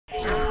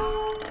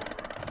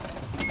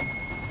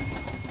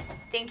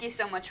Thank you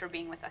so much for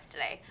being with us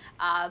today.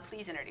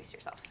 Please introduce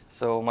yourself.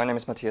 So my name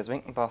is Matthias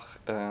Winkenbach.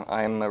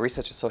 I'm a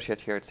research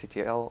associate here at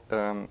CTL.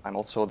 I'm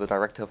also the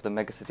director of the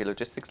Megacity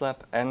Logistics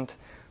Lab, and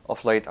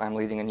of late I'm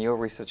leading a new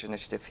research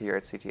initiative here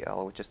at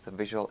CTL, which is the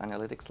Visual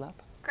Analytics Lab.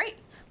 Great.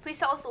 Please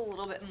tell us a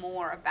little bit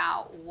more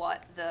about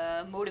what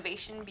the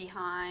motivation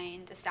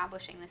behind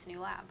establishing this new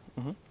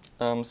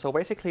lab. So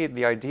basically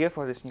the idea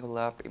for this new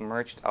lab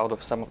emerged out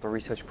of some of the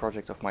research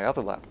projects of my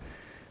other lab,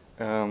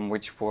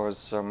 which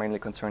was mainly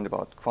concerned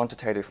about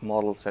quantitative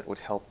models that would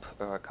help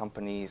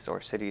companies or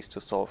cities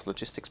to solve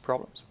logistics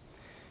problems.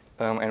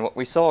 And what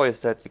we saw is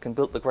that you can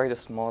build the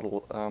greatest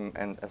model,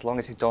 and as long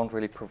as you don't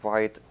really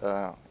provide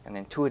an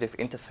intuitive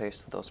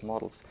interface to those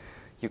models,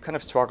 you kind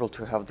of struggle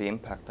to have the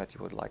impact that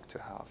you would like to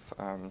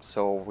have.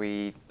 So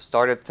we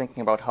started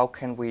thinking about how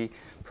can we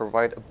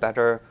provide a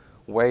better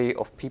way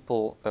of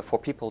for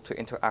people to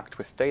interact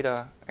with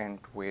data and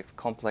with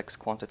complex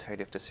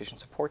quantitative decision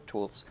support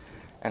tools.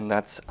 And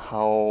that's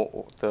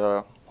how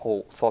the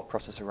whole thought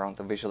process around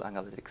the Visual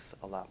Analytics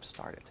Lab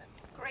started.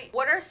 Great.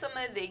 What are some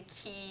of the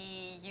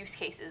key use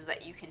cases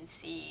that you can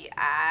see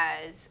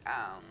as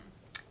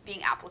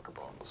being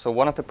applicable? So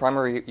one of the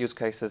primary use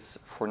cases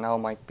for now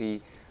might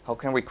be how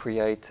can we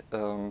create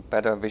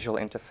better visual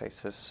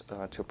interfaces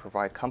to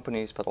provide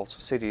companies but also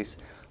cities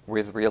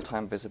with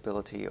real-time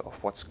visibility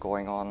of what's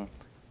going on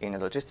in a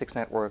logistics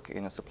network,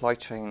 in a supply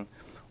chain,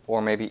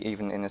 or maybe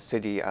even in a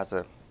city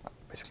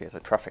basically as a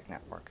traffic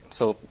network.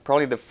 So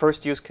probably the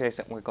first use case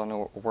that we're going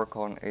to work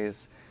on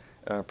is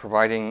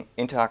providing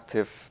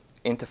interactive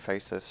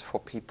interfaces for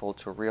people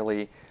to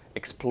really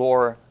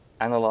explore,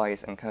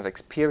 analyze, and kind of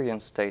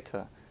experience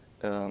data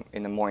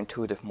in a more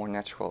intuitive, more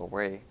natural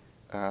way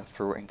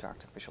through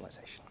interactive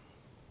visualization.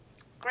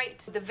 Great.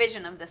 The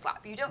vision of this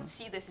lab, you don't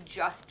see this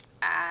just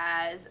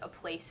as a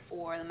place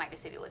for the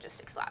Megacity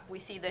Logistics Lab. We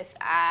see this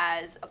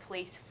as a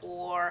place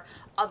for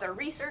other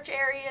research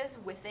areas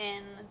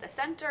within the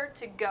center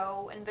to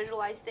go and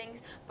visualize things,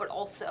 but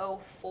also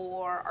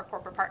for our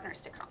corporate partners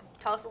to come.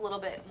 Tell us a little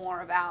bit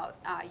more about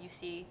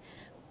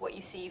what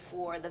you see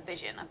for the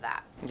vision of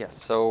that.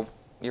 Yes, so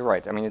you're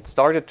right. I mean, it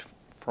started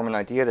from an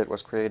idea that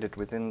was created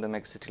within the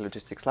Megacity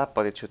Logistics Lab,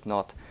 but it should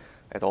not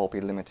at all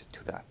be limited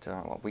to that.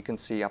 We can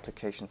see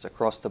applications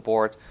across the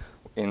board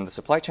in the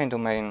supply chain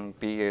domain,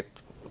 be it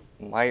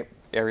my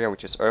area,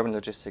 which is urban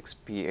logistics,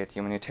 be it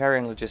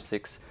humanitarian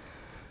logistics,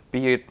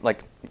 be it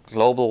like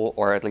global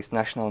or at least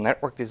national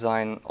network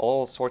design,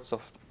 all sorts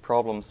of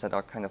problems that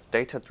are kind of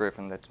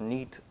data-driven, that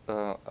need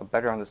a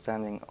better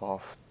understanding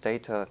of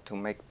data to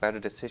make better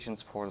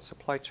decisions for the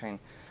supply chain,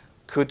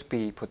 could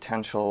be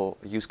potential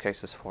use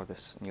cases for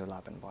this new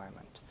lab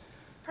environment.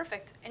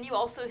 Perfect. And you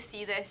also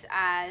see this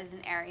as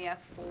an area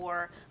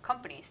for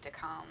companies to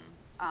come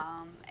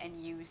and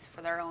use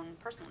for their own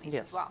personal needs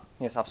as well.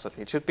 Yes,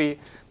 absolutely. It should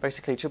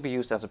be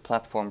used as a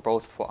platform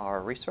both for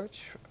our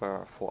research,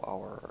 for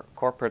our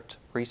corporate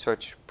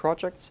research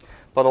projects,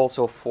 but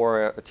also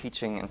for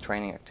teaching and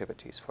training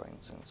activities, for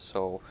instance.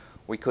 So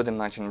we could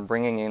imagine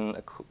bringing in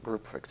a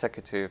group of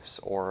executives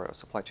or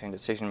supply chain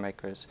decision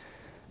makers,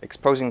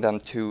 exposing them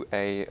to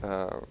a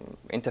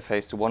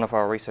interface to one of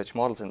our research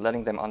models and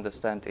letting them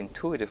understand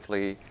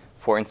intuitively,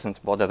 for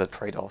instance, what are the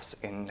trade-offs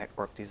in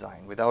network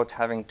design, without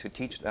having to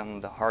teach them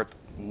the hard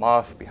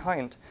math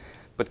behind,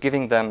 but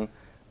giving them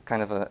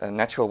kind of a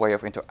natural way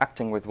of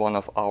interacting with one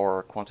of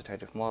our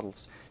quantitative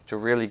models to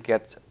really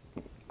get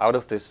out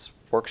of this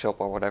workshop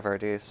or whatever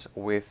it is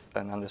with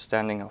an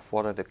understanding of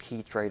what are the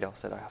key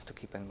trade-offs that I have to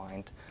keep in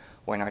mind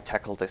when I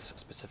tackle this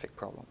specific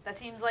problem. That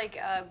seems like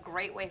a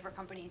great way for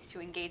companies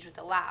to engage with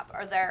the lab.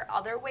 Are there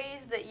other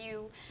ways that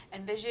you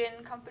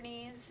envision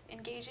companies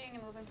engaging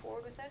and moving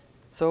forward with this?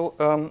 So,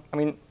 I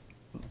mean,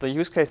 the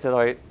use case that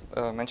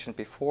I mentioned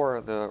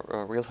before, the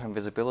real-time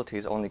visibility,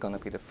 is only going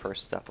to be the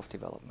first step of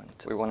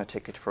development. We want to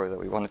take it further.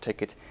 We want to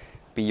take it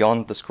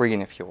beyond the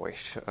screen, if you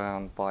wish,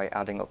 by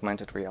adding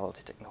augmented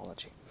reality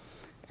technology.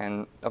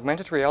 And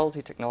augmented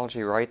reality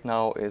technology right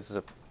now is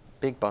a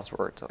big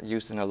buzzword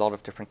used in a lot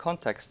of different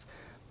contexts,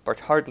 but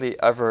hardly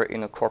ever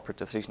in a corporate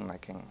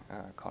decision-making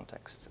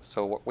context.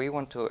 So what we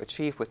want to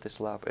achieve with this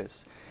lab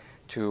is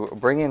to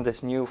bring in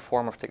this new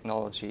form of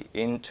technology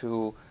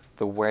into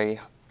the way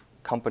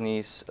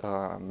companies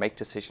make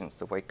decisions,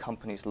 the way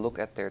companies look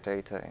at their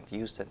data and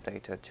use that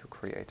data to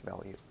create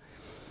value.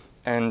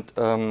 And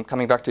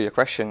coming back to your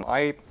question,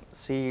 I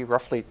see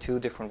roughly two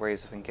different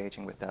ways of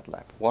engaging with that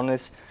lab. One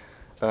is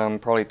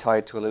probably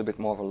tied to a little bit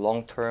more of a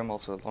long-term,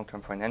 also a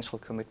long-term financial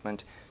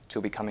commitment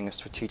to becoming a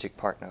strategic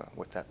partner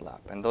with that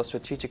lab. And those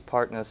strategic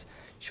partners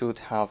should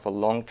have a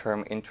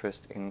long-term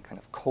interest in kind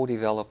of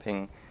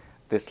co-developing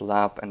this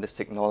lab and this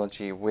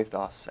technology with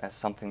us as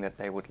something that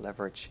they would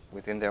leverage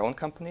within their own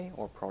company,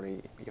 or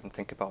probably even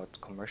think about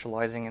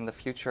commercializing in the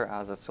future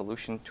as a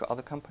solution to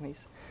other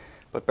companies.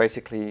 But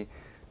basically,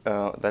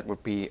 that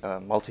would be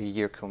a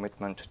multi-year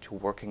commitment to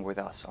working with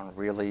us on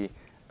really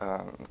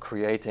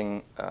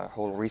creating a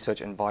whole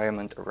research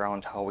environment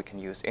around how we can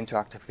use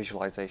interactive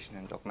visualization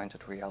and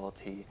augmented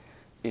reality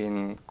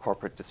in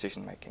corporate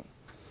decision making.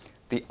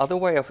 The other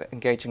way of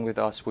engaging with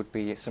us would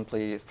be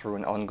simply through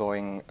an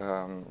ongoing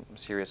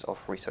series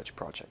of research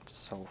projects.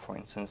 So, for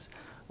instance,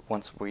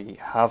 once we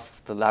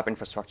have the lab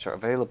infrastructure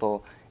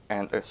available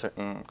and a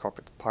certain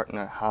corporate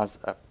partner has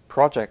a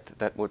project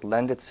that would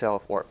lend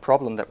itself, or a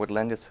problem that would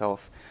lend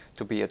itself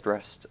to be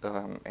addressed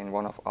in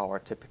one of our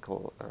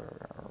typical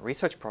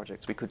research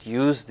projects, we could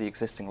use the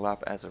existing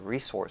lab as a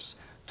resource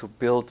to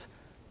build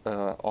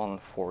on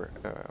for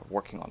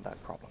working on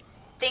that problem.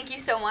 Thank you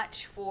so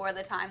much for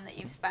the time that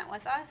you've spent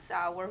with us.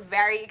 We're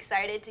very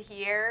excited to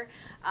hear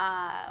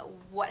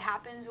what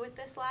happens with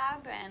this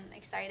lab and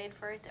excited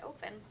for it to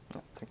open.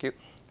 Thank you.